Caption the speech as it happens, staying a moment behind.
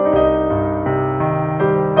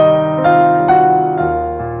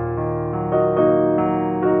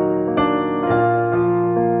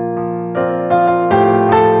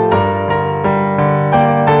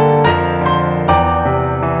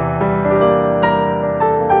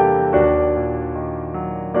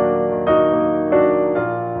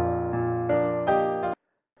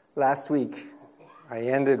Last week, I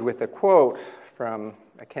ended with a quote from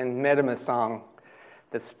a Ken Medema song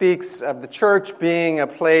that speaks of the church being a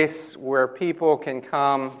place where people can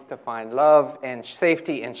come to find love and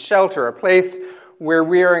safety and shelter, a place where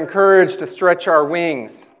we are encouraged to stretch our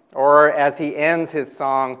wings, or as he ends his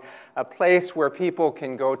song, a place where people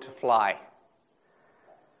can go to fly.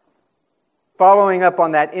 Following up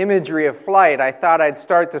on that imagery of flight, I thought I'd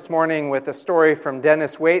start this morning with a story from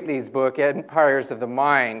Dennis Waitley's book, Empires of the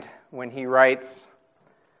Mind, when he writes,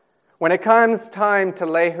 "When it comes time to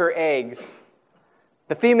lay her eggs,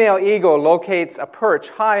 the female eagle locates a perch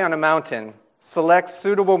high on a mountain, selects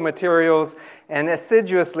suitable materials, and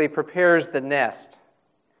assiduously prepares the nest.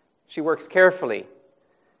 She works carefully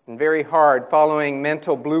and very hard, following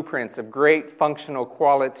mental blueprints of great functional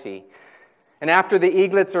quality. And after the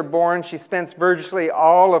eaglets are born, she spends virtually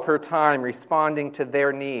all of her time responding to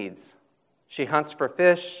their needs. She hunts for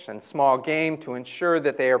fish and small game to ensure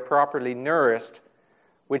that they are properly nourished,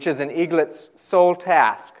 which is an eaglet's sole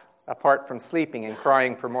task, apart from sleeping and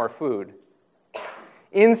crying for more food.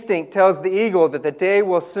 Instinct tells the eagle that the day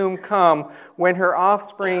will soon come when her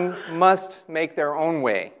offspring must make their own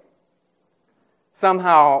way.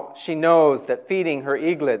 Somehow she knows that feeding her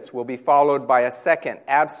eaglets will be followed by a second,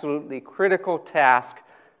 absolutely critical task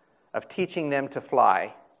of teaching them to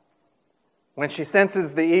fly. When she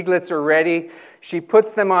senses the eaglets are ready, she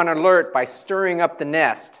puts them on alert by stirring up the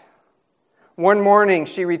nest. One morning,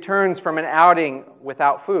 she returns from an outing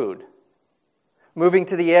without food. Moving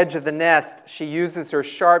to the edge of the nest, she uses her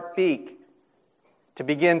sharp beak to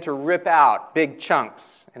begin to rip out big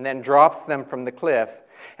chunks and then drops them from the cliff.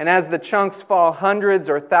 And as the chunks fall hundreds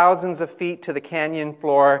or thousands of feet to the canyon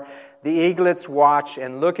floor, the eaglets watch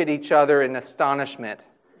and look at each other in astonishment.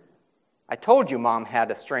 "I told you Mom had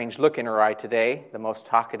a strange look in her eye today," the most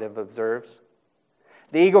talkative observes.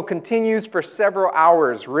 The eagle continues for several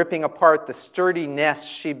hours, ripping apart the sturdy nest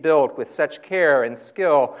she built with such care and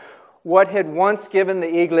skill. What had once given the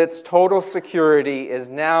eaglets total security is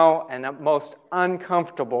now a most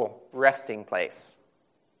uncomfortable resting place.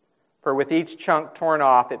 For with each chunk torn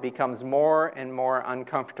off, it becomes more and more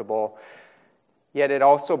uncomfortable, yet it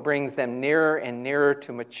also brings them nearer and nearer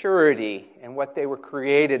to maturity and what they were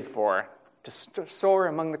created for, to soar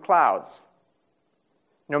among the clouds.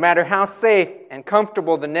 No matter how safe and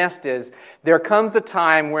comfortable the nest is, there comes a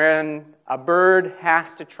time when a bird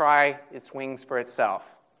has to try its wings for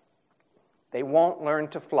itself. They won't learn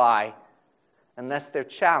to fly unless they're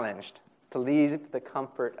challenged to leave the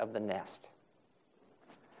comfort of the nest.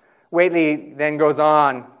 Waitley then goes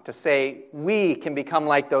on to say, we can become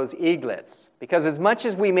like those eaglets, because as much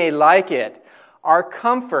as we may like it, our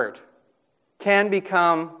comfort can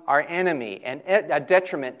become our enemy and a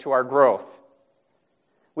detriment to our growth.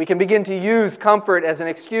 We can begin to use comfort as an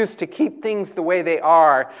excuse to keep things the way they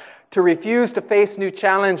are, to refuse to face new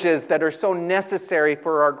challenges that are so necessary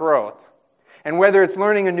for our growth. And whether it's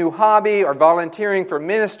learning a new hobby or volunteering for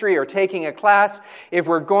ministry or taking a class, if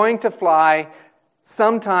we're going to fly,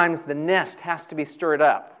 sometimes the nest has to be stirred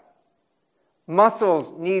up.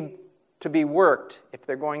 Muscles need to be worked if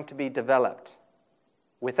they're going to be developed.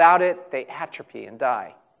 Without it, they atrophy and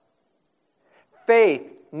die. Faith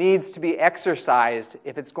needs to be exercised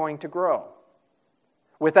if it's going to grow.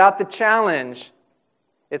 Without the challenge,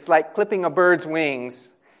 it's like clipping a bird's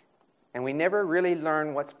wings, and we never really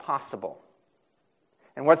learn what's possible.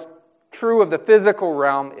 And what's true of the physical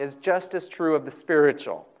realm is just as true of the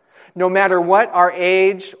spiritual. No matter what our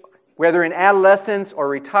age, whether in adolescence or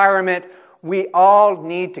retirement, we all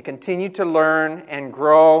need to continue to learn and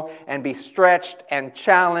grow and be stretched and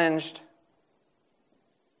challenged.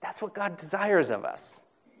 That's what God desires of us.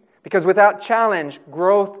 Because without challenge,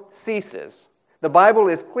 growth ceases. The Bible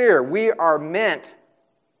is clear. We are meant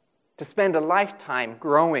to spend a lifetime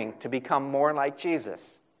growing to become more like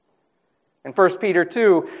Jesus. In 1 Peter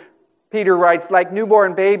 2, Peter writes, "Like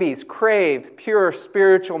newborn babies, crave pure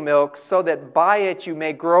spiritual milk so that by it you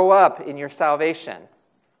may grow up in your salvation."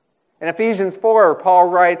 In Ephesians 4, Paul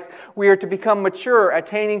writes, "We are to become mature,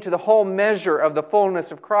 attaining to the whole measure of the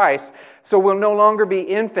fullness of Christ, so we'll no longer be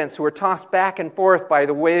infants who are tossed back and forth by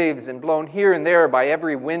the waves and blown here and there by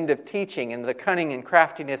every wind of teaching and the cunning and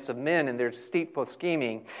craftiness of men and their deceitful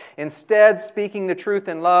scheming. Instead, speaking the truth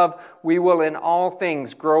in love, we will in all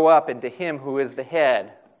things grow up into Him who is the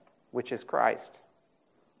head, which is Christ."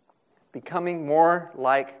 Becoming more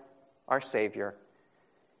like our Savior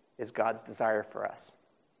is God's desire for us.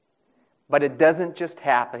 But it doesn't just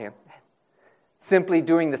happen simply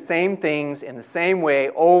doing the same things in the same way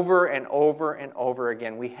over and over and over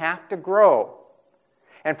again. We have to grow.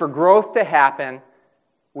 And for growth to happen,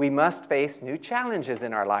 we must face new challenges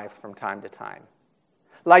in our lives from time to time.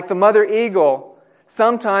 Like the mother eagle,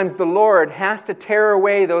 sometimes the Lord has to tear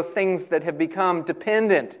away those things that have become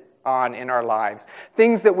dependent on in our lives.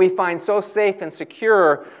 Things that we find so safe and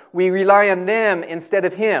secure, we rely on them instead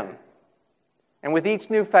of Him. And with each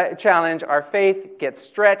new challenge, our faith gets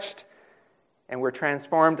stretched and we're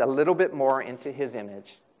transformed a little bit more into His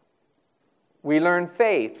image. We learn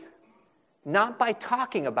faith not by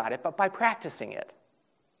talking about it, but by practicing it.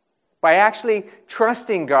 By actually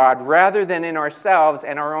trusting God rather than in ourselves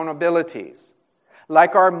and our own abilities.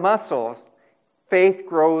 Like our muscles, faith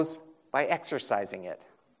grows by exercising it.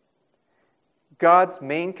 God's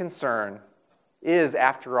main concern is,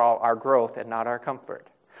 after all, our growth and not our comfort.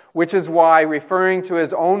 Which is why, referring to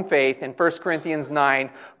his own faith in 1 Corinthians 9,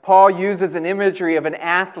 Paul uses an imagery of an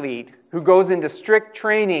athlete who goes into strict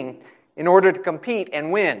training in order to compete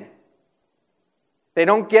and win. They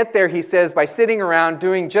don't get there, he says, by sitting around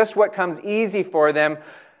doing just what comes easy for them,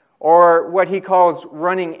 or what he calls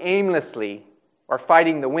running aimlessly or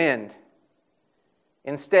fighting the wind.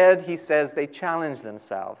 Instead, he says, they challenge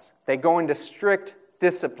themselves. They go into strict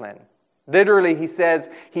discipline. Literally, he says,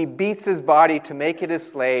 he beats his body to make it his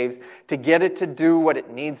slaves, to get it to do what it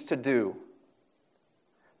needs to do.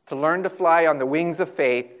 To learn to fly on the wings of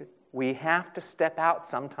faith, we have to step out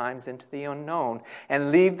sometimes into the unknown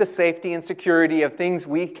and leave the safety and security of things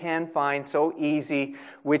we can find so easy,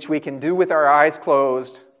 which we can do with our eyes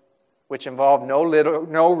closed, which involve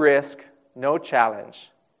no risk, no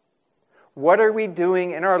challenge. What are we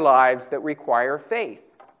doing in our lives that require faith?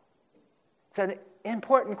 It's an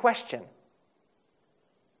important question.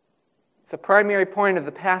 It's a primary point of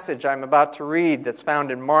the passage I'm about to read that's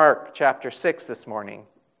found in Mark chapter 6 this morning.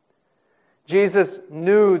 Jesus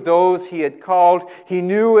knew those he had called. He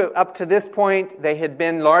knew up to this point they had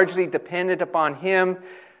been largely dependent upon him,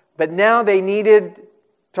 but now they needed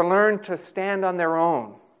to learn to stand on their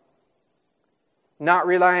own, not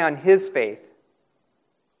rely on his faith,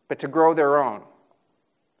 but to grow their own.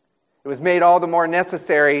 It was made all the more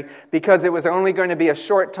necessary because it was only going to be a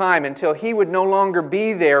short time until he would no longer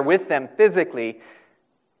be there with them physically,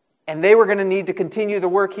 and they were going to need to continue the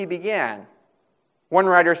work he began. One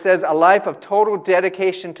writer says, a life of total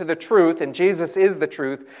dedication to the truth, and Jesus is the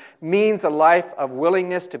truth, means a life of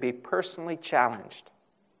willingness to be personally challenged.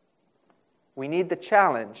 We need the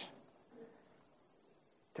challenge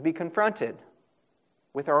to be confronted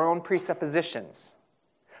with our own presuppositions,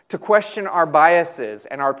 to question our biases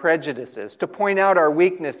and our prejudices, to point out our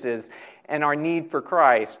weaknesses and our need for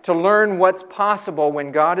Christ, to learn what's possible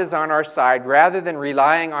when God is on our side rather than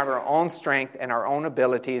relying on our own strength and our own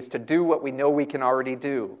abilities to do what we know we can already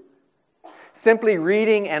do. Simply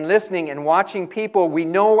reading and listening and watching people we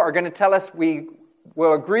know are going to tell us we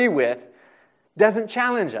will agree with doesn't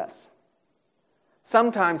challenge us.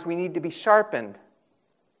 Sometimes we need to be sharpened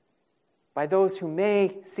by those who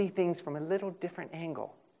may see things from a little different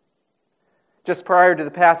angle. Just prior to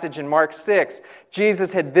the passage in Mark 6,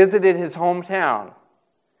 Jesus had visited his hometown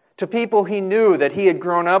to people he knew that he had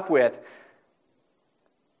grown up with,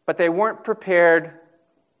 but they weren't prepared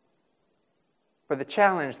for the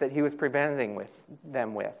challenge that he was presenting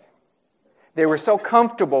them with. They were so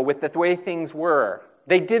comfortable with the way things were.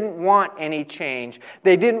 They didn't want any change.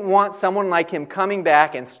 They didn't want someone like him coming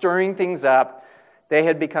back and stirring things up. They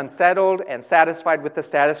had become settled and satisfied with the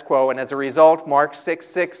status quo, and as a result, Mark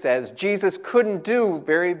 6:6 says, Jesus couldn't do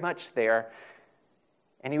very much there,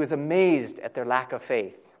 and he was amazed at their lack of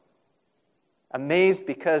faith. Amazed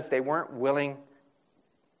because they weren't willing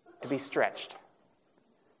to be stretched.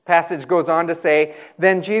 Passage goes on to say,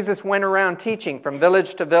 then Jesus went around teaching from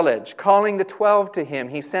village to village. Calling the 12 to him,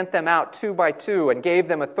 he sent them out 2 by 2 and gave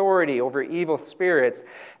them authority over evil spirits.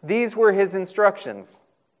 These were his instructions.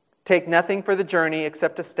 Take nothing for the journey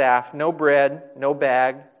except a staff, no bread, no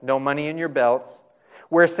bag, no money in your belts.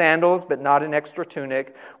 Wear sandals, but not an extra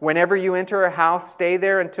tunic. Whenever you enter a house, stay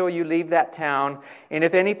there until you leave that town. And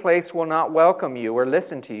if any place will not welcome you or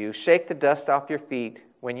listen to you, shake the dust off your feet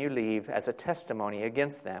when you leave as a testimony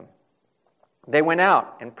against them. They went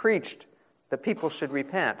out and preached that people should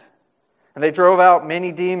repent. And they drove out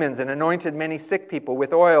many demons and anointed many sick people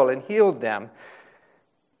with oil and healed them.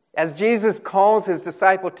 As Jesus calls his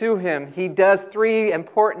disciple to him, he does 3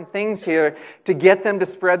 important things here to get them to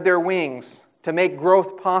spread their wings, to make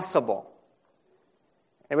growth possible.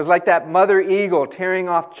 It was like that mother eagle tearing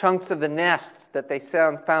off chunks of the nest that they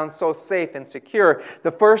found so safe and secure.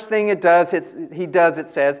 The first thing it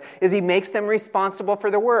says, is he makes them responsible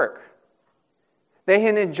for the work. They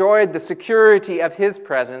had enjoyed the security of his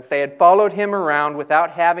presence. They had followed him around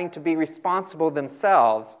without having to be responsible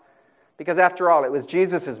themselves. Because after all, it was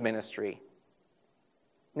Jesus' ministry.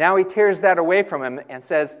 Now he tears that away from him and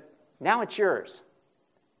says, now it's yours.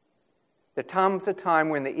 there comes a time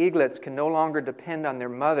when the eaglets can no longer depend on their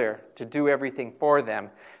mother to do everything for them.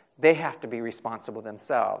 They have to be responsible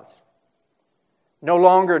themselves. No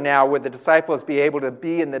longer now would the disciples be able to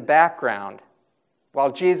be in the background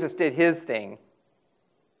while Jesus did his thing.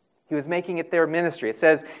 He was making it their ministry. It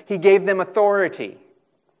says he gave them authority.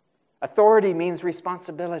 Authority means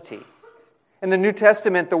responsibility. In the New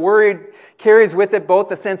Testament, the word carries with it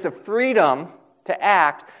both a sense of freedom to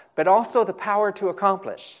act, but also the power to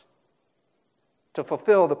accomplish, to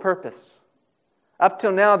fulfill the purpose. Up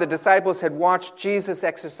till now, the disciples had watched Jesus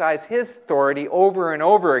exercise his authority over and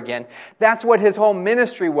over again. That's what his whole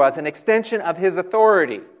ministry was, an extension of his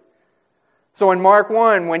authority. So in Mark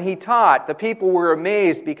 1, when he taught, the people were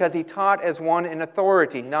amazed because he taught as one in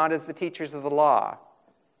authority, not as the teachers of the law.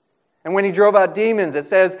 And when he drove out demons, it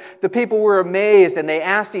says the people were amazed and they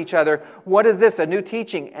asked each other, "What is this, a new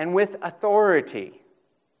teaching?" And with authority.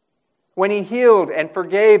 When he healed and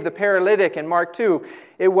forgave the paralytic in Mark 2,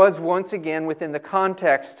 it was once again within the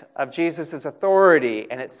context of Jesus' authority,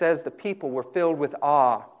 and it says the people were filled with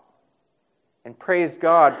awe and praised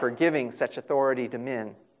God for giving such authority to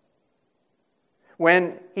men.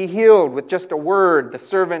 When he healed with just a word the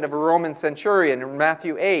servant of a Roman centurion in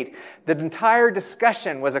Matthew 8, the entire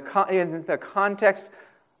discussion was in the context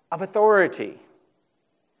of authority.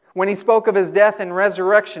 When he spoke of his death and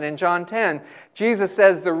resurrection in John 10, Jesus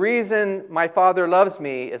says, "The reason my Father loves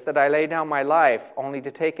me is that I lay down my life only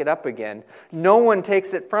to take it up again. No one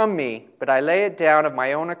takes it from me, but I lay it down of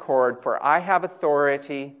my own accord, for I have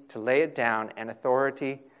authority to lay it down and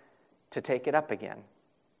authority to take it up again."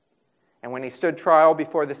 And when he stood trial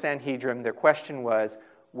before the Sanhedrin, their question was,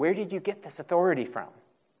 "Where did you get this authority from?"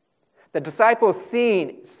 The disciples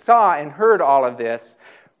saw and heard all of this,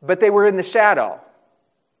 but they were in the shadow.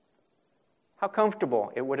 How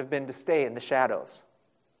comfortable it would have been to stay in the shadows.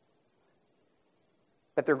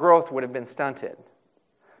 But their growth would have been stunted.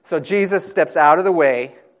 So Jesus steps out of the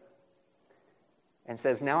way and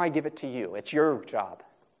says, "Now I give it to you. It's your job."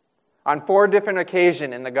 On 4 different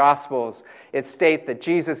occasions in the Gospels, it states that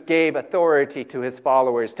Jesus gave authority to his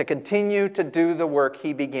followers to continue to do the work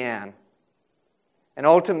he began. And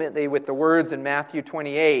ultimately, with the words in Matthew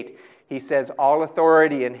 28, he says, "All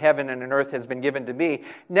authority in heaven and on earth has been given to me.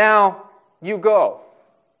 Now you go.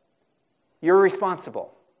 You're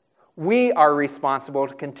responsible. We are responsible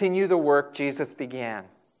to continue the work Jesus began."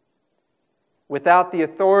 Without the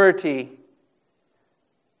authority,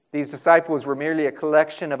 these disciples were merely a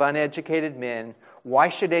collection of uneducated men. Why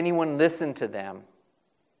should anyone listen to them?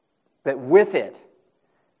 But with it,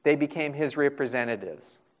 they became his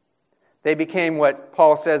representatives. They became what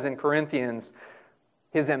Paul says in Corinthians,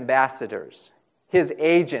 his ambassadors, his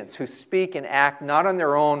agents who speak and act not on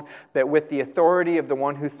their own, but with the authority of the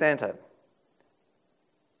one who sent them.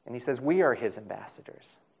 And he says, we are his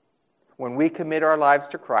ambassadors. When we commit our lives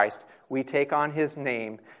to Christ, we take on his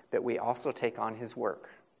name, but we also take on his work.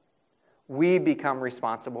 We become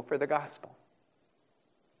responsible for the gospel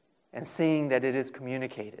and seeing that it is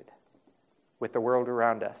communicated with the world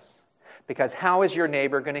around us. Because how is your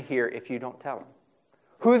neighbor going to hear if you don't tell him?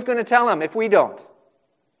 Who's going to tell him if we don't?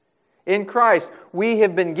 In Christ, we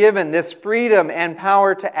have been given this freedom and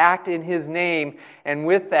power to act in his name, and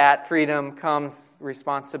with that freedom comes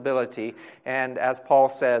responsibility. And as Paul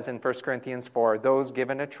says in 1 Corinthians 4, those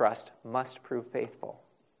given a trust must prove faithful.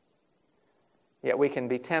 Yet we can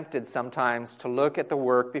be tempted sometimes to look at the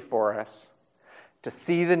work before us, to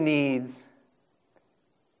see the needs,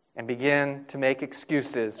 and begin to make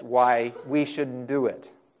excuses why we shouldn't do it.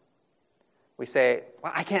 We say,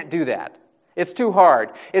 well, I can't do that. It's too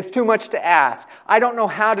hard. It's too much to ask. I don't know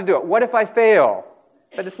how to do it. What if I fail?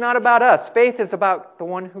 But it's not about us. Faith is about the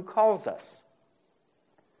one who calls us.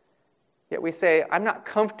 Yet we say, I'm not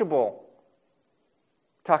comfortable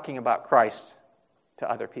talking about Christ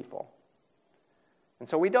to other people. And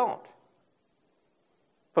so we don't.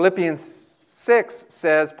 Philippians 6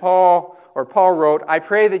 says, Paul wrote, I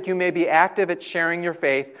pray that you may be active at sharing your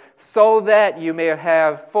faith so that you may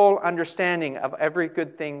have full understanding of every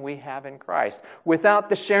good thing we have in Christ. Without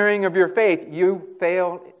the sharing of your faith, you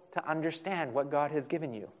fail to understand what God has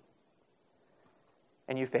given you.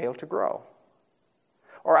 And you fail to grow.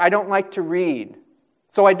 Or I don't like to read,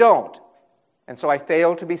 so I don't. And so I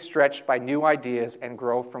fail to be stretched by new ideas and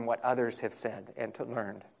grow from what others have said and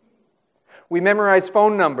learned. We memorize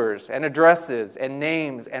phone numbers and addresses and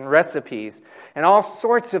names and recipes and all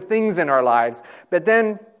sorts of things in our lives. But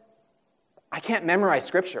then I can't memorize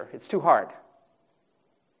Scripture. It's too hard.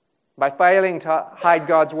 By failing to hide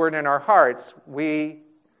God's Word in our hearts, we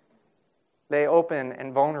lay open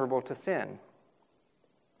and vulnerable to sin.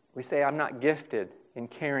 We say, I'm not gifted in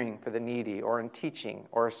caring for the needy or in teaching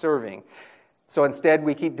or serving. So instead,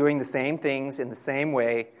 we keep doing the same things in the same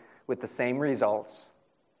way with the same results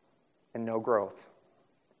and no growth.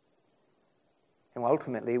 And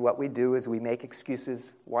ultimately, what we do is we make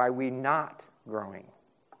excuses why we're not growing.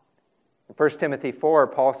 In 1 Timothy 4,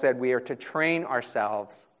 Paul said we are to train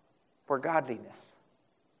ourselves for godliness.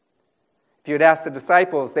 If you had asked the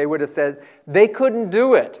disciples, they would have said they couldn't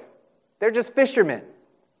do it. They're just fishermen.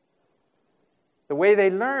 The way they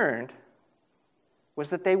learned was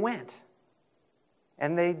that they went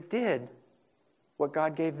and they did what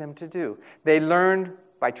God gave them to do. They learned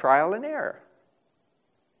by trial and error.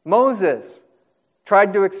 Moses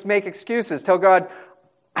tried to make excuses, tell God,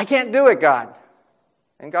 I can't do it, God.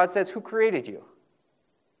 And God says, who created you?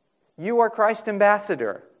 You are Christ's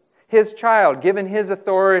ambassador, his child, given his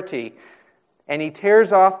authority. And he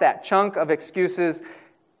tears off that chunk of excuses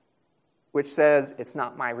which says, it's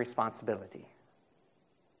not my responsibility.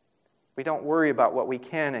 We don't worry about what we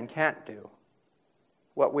can and can't do,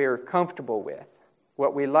 what we're comfortable with,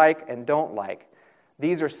 what we like and don't like.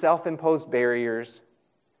 These are self-imposed barriers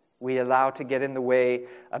we allow to get in the way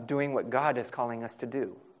of doing what God is calling us to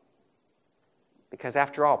do. Because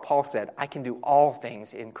after all, Paul said, I can do all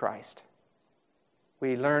things in Christ.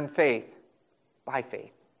 We learn faith by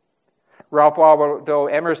faith. Ralph Waldo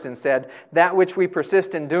Emerson said, that which we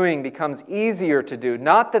persist in doing becomes easier to do.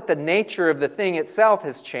 Not that the nature of the thing itself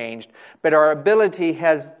has changed, but our ability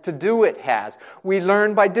to do it has. We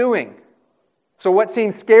learn by doing. So what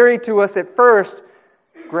seems scary to us at first,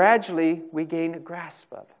 gradually we gain a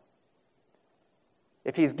grasp of.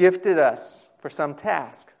 If he's gifted us for some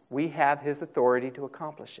task, we have his authority to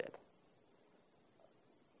accomplish it.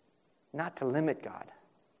 Not to limit God,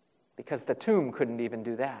 because the tomb couldn't even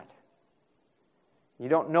do that. You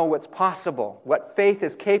don't know what's possible, what faith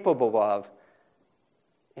is capable of,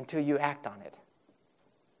 until you act on it.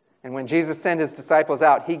 And when Jesus sent his disciples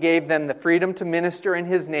out, he gave them the freedom to minister in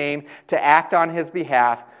his name, to act on his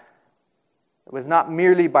behalf. It was not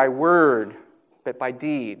merely by word, but by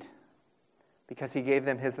deed, because he gave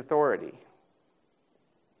them his authority.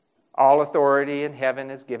 All authority in heaven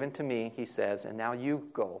is given to me, he says, and now you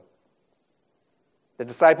go. The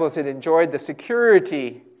disciples had enjoyed the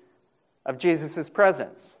security of Jesus'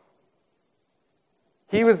 presence.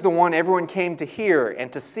 He was the one everyone came to hear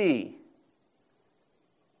and to see.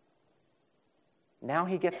 Now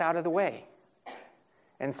he gets out of the way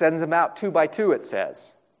and sends them out 2 by 2, it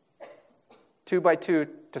says. 2 by 2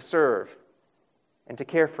 to serve and to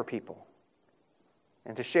care for people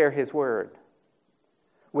and to share his word.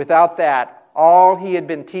 Without that, all he had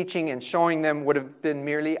been teaching and showing them would have been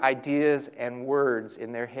merely ideas and words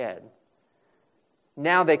in their head.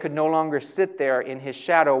 Now they could no longer sit there in his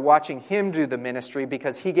shadow watching him do the ministry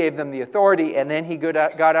because he gave them the authority, and then he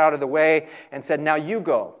got out of the way and said, now you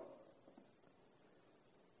go.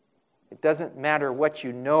 It doesn't matter what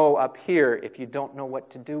you know up here if you don't know what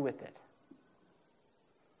to do with it.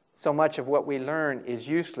 So much of what we learn is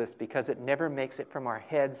useless because it never makes it from our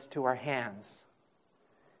heads to our hands.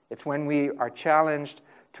 It's when we are challenged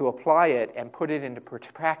to apply it and put it into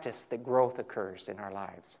practice that growth occurs in our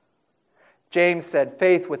lives. James said,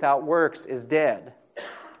 faith without works is dead.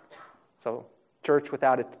 So church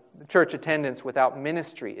attendance without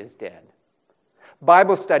ministry is dead.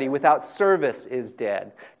 Bible study without service is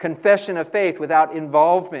dead. Confession of faith without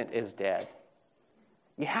involvement is dead.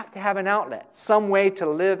 You have to have an outlet, some way to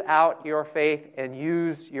live out your faith and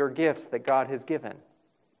use your gifts that God has given.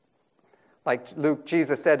 Like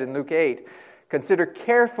Jesus said in Luke 8, consider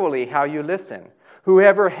carefully how you listen.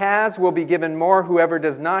 Whoever has will be given more. Whoever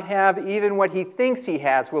does not have, even what he thinks he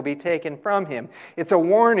has will be taken from him. It's a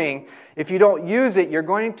warning. If you don't use it, you're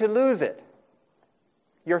going to lose it.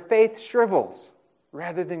 Your faith shrivels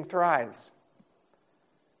rather than thrives.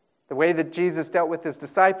 The way that Jesus dealt with his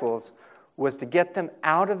disciples was to get them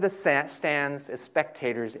out of the stands as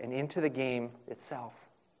spectators and into the game itself.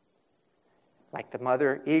 Like the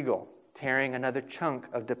mother eagle tearing another chunk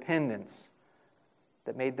of dependence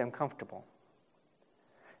that made them comfortable.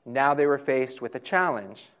 Now they were faced with a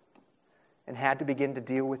challenge and had to begin to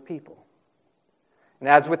deal with people. And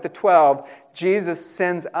as with the 12, Jesus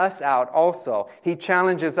sends us out also. He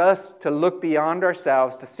challenges us to look beyond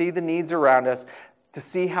ourselves, to see the needs around us, to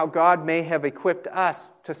see how God may have equipped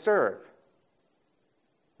us to serve.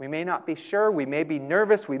 We may not be sure, we may be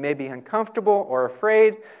nervous, we may be uncomfortable or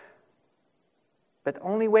afraid, but the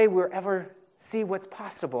only way we'll ever see what's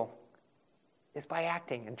possible is by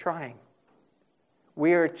acting and trying.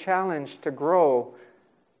 We are challenged to grow,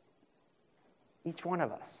 each one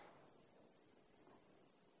of us.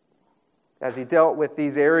 As he dealt with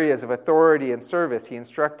these areas of authority and service, he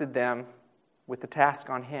instructed them with the task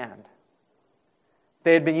on hand.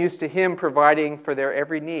 They had been used to him providing for their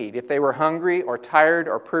every need. If they were hungry or tired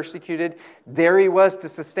or persecuted, there he was to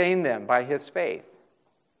sustain them by his faith.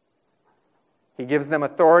 He gives them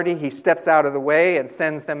authority, he steps out of the way and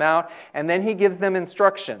sends them out, and then he gives them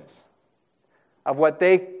instructions of what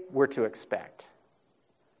they were to expect,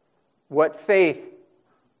 what faith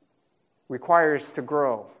requires to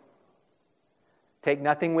grow. Take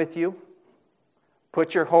nothing with you.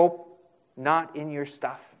 Put your hope not in your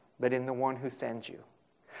stuff, but in the one who sends you.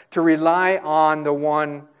 To rely on the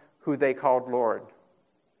one who they called Lord.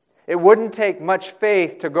 It wouldn't take much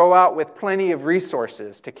faith to go out with plenty of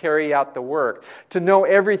resources to carry out the work, to know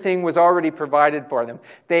everything was already provided for them.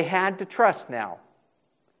 They had to trust now.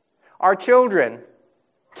 Our children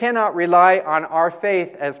cannot rely on our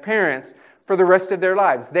faith as parents for the rest of their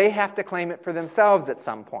lives. They have to claim it for themselves at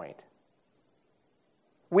some point.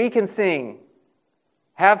 We can sing,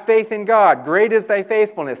 "Have faith in God, great is thy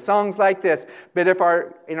faithfulness," songs like this, but if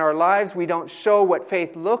in our lives we don't show what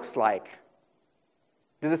faith looks like,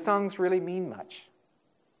 do the songs really mean much?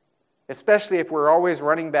 Especially if we're always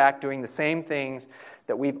running back doing the same things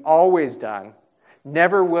that we've always done,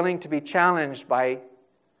 never willing to be challenged by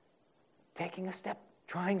taking a step,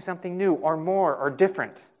 trying something new or more or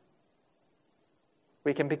different.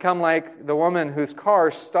 We can become like the woman whose car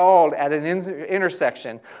stalled at an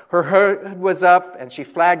intersection. Her hood was up and she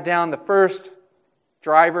flagged down the first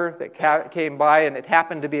driver that came by, and it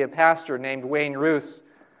happened to be a pastor named Wayne Roos.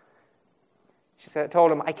 She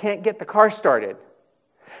told him, "I can't get the car started.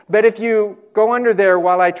 But if you go under there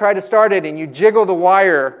while I try to start it and you jiggle the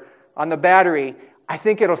wire on the battery, I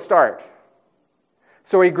think it'll start."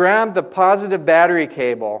 So he grabbed the positive battery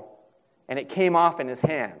cable and it came off in his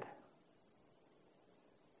hand.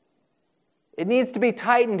 "It needs to be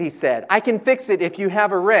tightened," he said. "I can fix it if you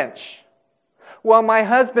have a wrench." "Well, my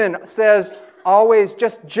husband says always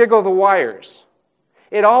just jiggle the wires.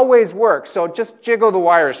 It always works, so just jiggle the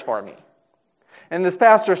wires for me." And this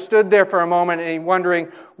pastor stood there for a moment and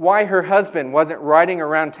wondering why her husband wasn't riding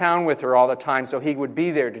around town with her all the time so he would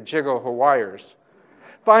be there to jiggle her wires.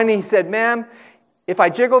 Finally, he said, "Ma'am, if I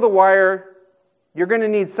jiggle the wire, you're going to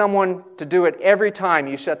need someone to do it every time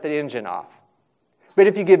you shut the engine off. But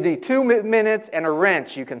if you give me 2 minutes and a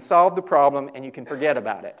wrench, you can solve the problem and you can forget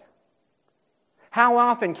about it." How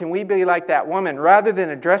often can we be like that woman? Rather than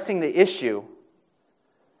addressing the issue,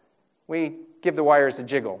 we give the wires a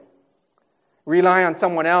jiggle. Rely on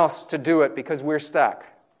someone else to do it because we're stuck.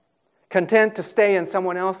 Content to stay in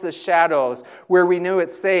someone else's shadows where we know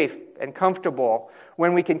it's safe and comfortable,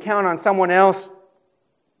 when we can count on someone else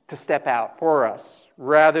to step out for us,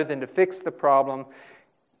 rather than to fix the problem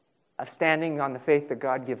of standing on the faith that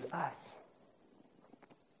God gives us.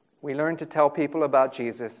 We learn to tell people about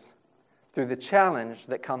Jesus through the challenge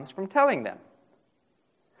that comes from telling them.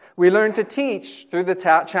 We learn to teach through the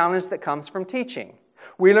challenge that comes from teaching.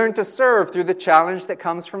 We learn to serve through the challenge that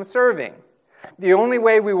comes from serving. The only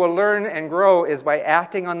way we will learn and grow is by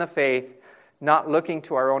acting on the faith, not looking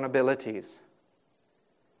to our own abilities.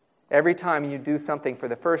 Every time you do something for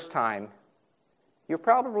the first time, you're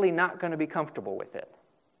probably not going to be comfortable with it.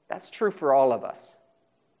 That's true for all of us.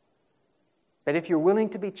 But if you're willing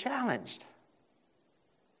to be challenged,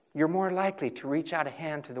 you're more likely to reach out a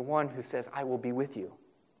hand to the one who says, "I will be with you,"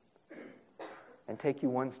 and take you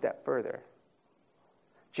one step further.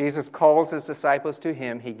 Jesus calls his disciples to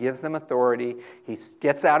him. He gives them authority. He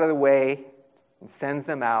gets out of the way and sends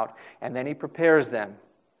them out. And then he prepares them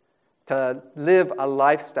to live a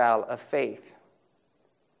lifestyle of faith.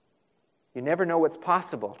 You never know what's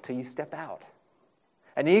possible till you step out.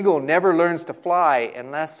 An eagle never learns to fly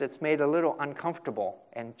unless it's made a little uncomfortable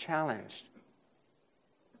and challenged.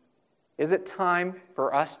 Is it time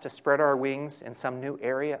for us to spread our wings in some new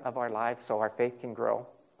area of our lives so our faith can grow?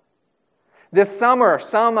 This summer,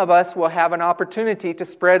 some of us will have an opportunity to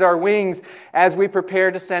spread our wings as we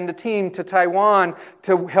prepare to send a team to Taiwan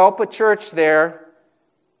to help a church there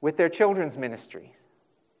with their children's ministry.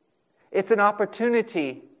 It's an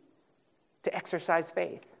opportunity to exercise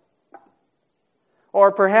faith.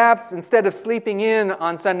 Or perhaps instead of sleeping in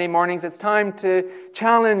on Sunday mornings, it's time to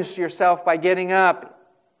challenge yourself by getting up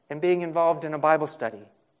and being involved in a Bible study.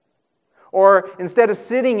 Or instead of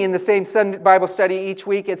sitting in the same Bible study each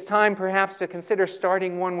week, it's time perhaps to consider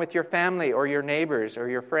starting one with your family or your neighbors or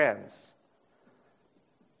your friends.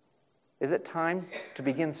 Is it time to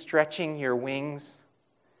begin stretching your wings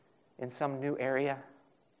in some new area?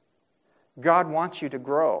 God wants you to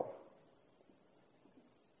grow.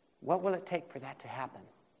 What will it take for that to happen?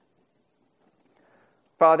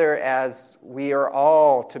 Father, as we are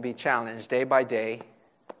all to be challenged day by day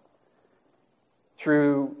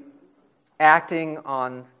through acting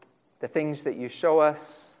on the things that you show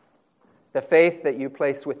us, the faith that you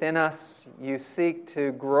place within us. You seek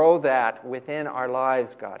to grow that within our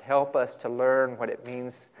lives, God. Help us to learn what it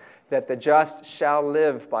means that the just shall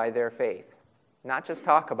live by their faith. Not just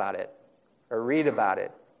talk about it, or read about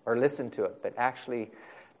it, or listen to it, but actually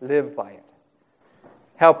live by it.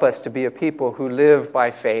 Help us to be a people who live by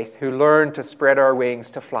faith, who learn to spread our wings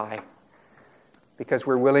to fly, because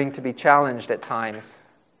we're willing to be challenged at times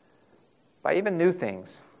by even new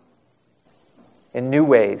things. In new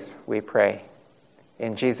ways, we pray.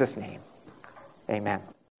 In Jesus' name, amen.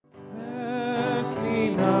 Ask me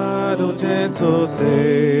not, O gentle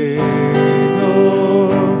Savior.